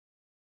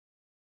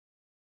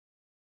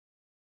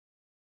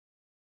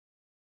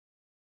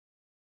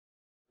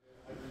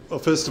Well,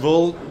 first of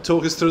all,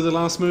 talk us through the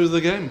last move of the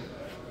game.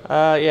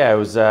 Yeah, it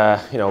was,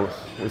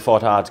 we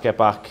fought hard to get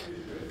back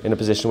in a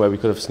position where we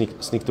could have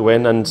sneaked the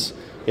win, and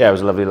yeah, it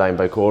was a lovely line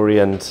by Corey,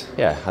 and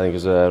yeah, I think it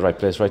was the right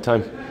place, right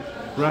time.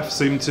 Ref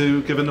seemed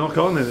to give a knock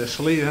on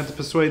initially. You had to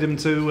persuade him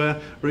to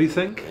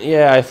rethink.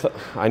 Yeah,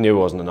 I knew it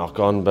wasn't a knock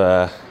on,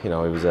 but it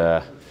was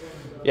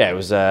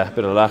a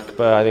bit of luck.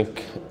 But I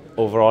think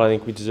overall, I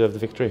think we deserved the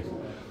victory.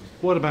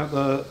 What about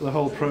the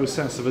whole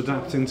process of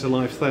adapting to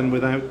life then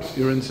without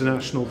your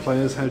international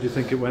players? How do you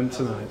think it went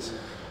tonight?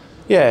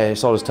 Yeah,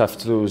 it's always tough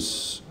to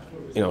lose,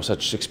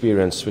 such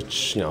experience.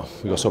 Which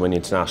we got so many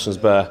internationals,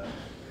 but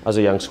as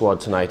a young squad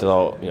tonight, I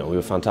thought we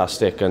were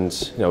fantastic, and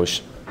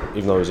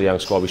even though it was a young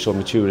squad, we showed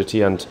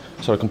maturity and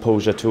sort of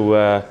composure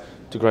to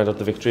grind out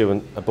the victory,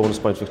 and a bonus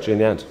point victory in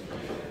the end.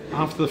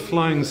 After the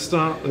flying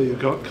start that you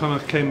got,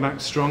 Connacht came back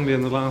strongly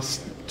in the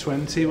last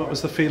 20. What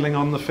was the feeling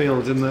on the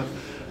field in the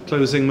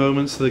closing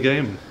moments of the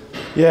game?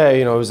 Yeah,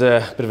 it was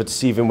a bit of a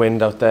deceiving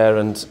wind out there,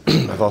 and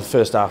I thought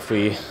first half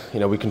we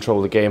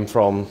controlled the game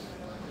from,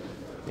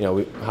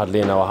 we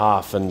hardly an hour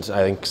half, and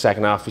I think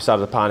second half we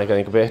started to panic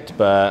a bit,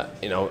 but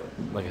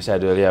like I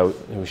said earlier,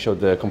 we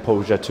showed the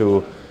composure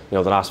to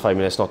the last 5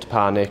 minutes not to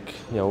panic,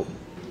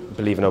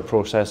 believe in our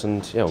process,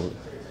 and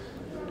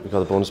we got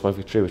the bonus point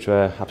victory, which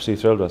we're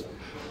absolutely thrilled with.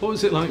 What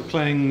was it like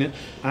playing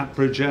at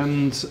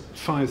Bridgend,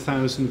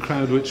 5,000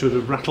 crowd, which would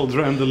have rattled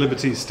around the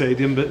Liberty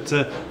Stadium, but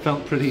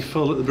felt pretty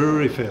full at the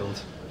Brewery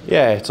Field?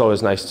 Yeah, it's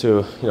always nice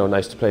to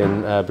play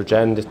in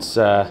Bridgend. It's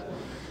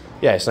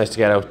nice to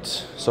get out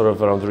sort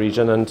of around the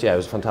region, and yeah, it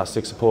was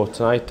fantastic support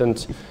tonight,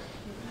 and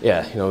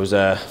yeah, it was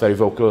a very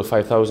vocal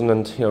 5,000,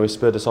 and we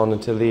spurred us on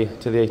until the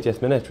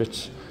 80th minute,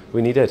 which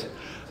we needed.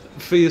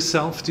 For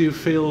yourself, do you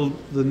feel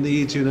the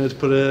need,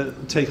 to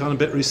take on a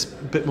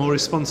bit more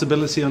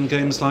responsibility on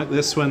games like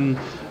this when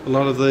a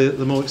lot of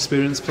the more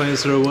experienced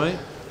players are away?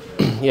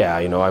 Yeah,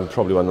 I'm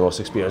probably one of the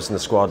most experienced in the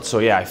squad, so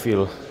yeah, I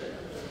feel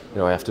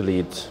I have to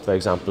lead by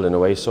example in a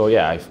way. So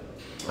yeah,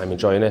 I'm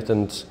enjoying it,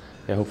 and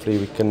yeah, hopefully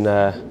we can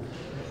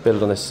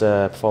build on this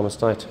performance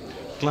tonight.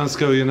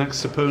 Glasgow, your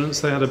next opponents,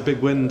 they had a big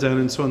win down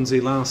in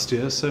Swansea last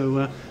year,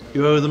 so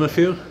you owe them a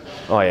few?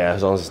 Oh yeah,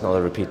 as long as it's not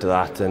a repeat of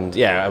that, and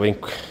yeah, I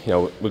think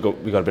we got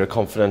a bit of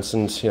confidence,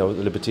 and the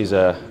Liberty's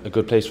a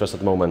good place for us at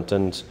the moment,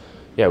 and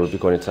yeah, we'll be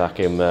going into that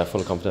game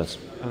full of confidence.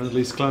 And at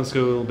least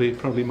Glasgow will be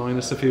probably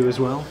minus a few as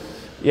well.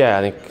 Yeah,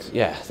 I think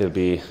there'll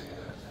be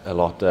a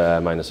lot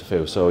minus a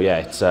few. So yeah,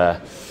 it's going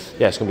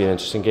to be an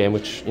interesting game,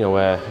 which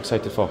we're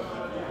excited for.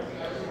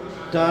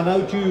 Dan,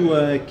 how do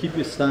you keep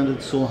your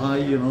standards so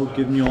high?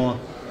 Given your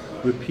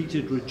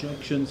repeated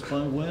rejections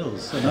by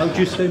Wales, and how do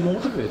you stay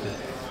motivated?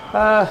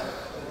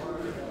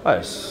 Well,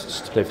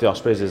 just to play for the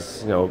Ospreys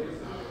is an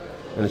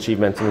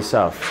achievement in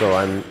itself. So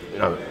I've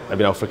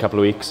been out for a couple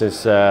of weeks.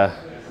 It's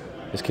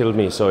killed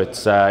me. So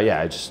it's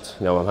I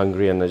just I'm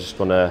hungry, and I just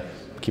want to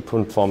keep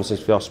putting performances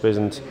for the Ospreys,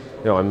 and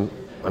I'm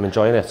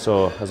enjoying it.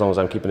 So as long as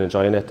I'm keeping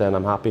enjoying it, then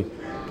I'm happy.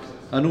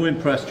 And who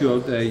impressed you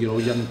out there,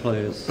 young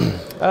players?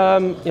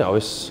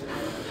 It's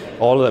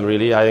all of them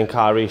really. I think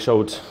Harry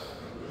showed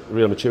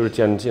real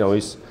maturity, and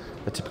he's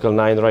a typical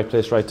 9, the right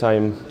place, right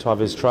time to have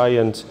his try,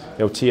 and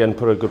Tian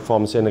put a good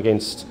performance in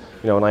against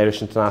an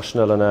Irish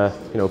international and a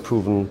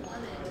proven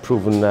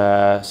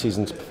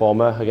seasoned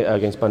performer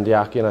against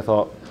Bundyaki, and I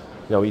thought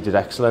he did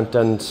excellent.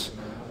 And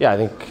yeah, I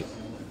think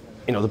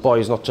the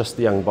boys, not just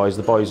the young boys,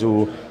 the boys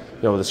who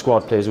the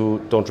squad players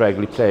who don't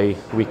regularly play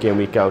week in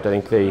week out,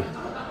 I think they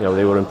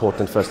were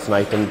important for us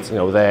tonight, and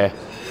their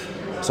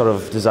sort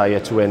of desire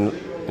to win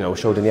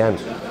showed in the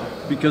end.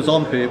 Because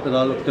on paper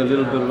that looked a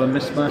little bit of a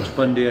mismatch,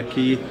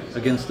 Bundyaki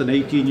against an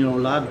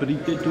 18-year-old lad, but he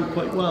did do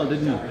quite well,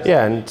 didn't he?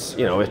 Yeah, and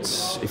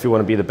it's, if you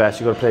want to be the best,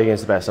 you've got to play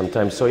against the best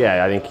sometimes. So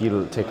yeah, I think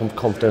he'll take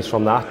confidence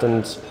from that,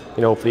 and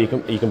hopefully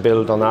he can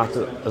build on that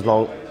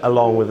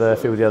along with a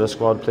few of the other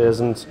squad players.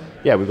 And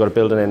yeah, we've got to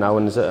build on it now,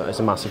 and it's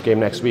a massive game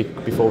next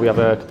week before we have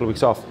a couple of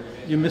weeks off.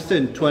 You missed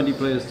in 20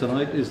 players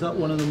tonight. Is that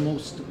one of the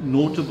most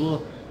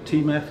notable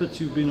team efforts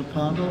you've been a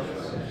part of?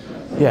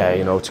 Yeah,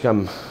 to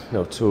come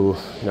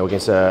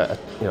against a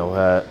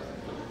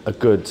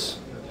good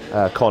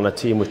Connacht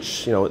team,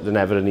 which they're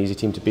never an easy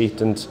team to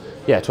beat, and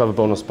yeah, to have a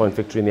bonus point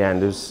victory in the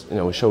end is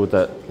we showed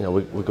that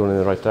we're going in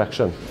the right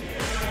direction.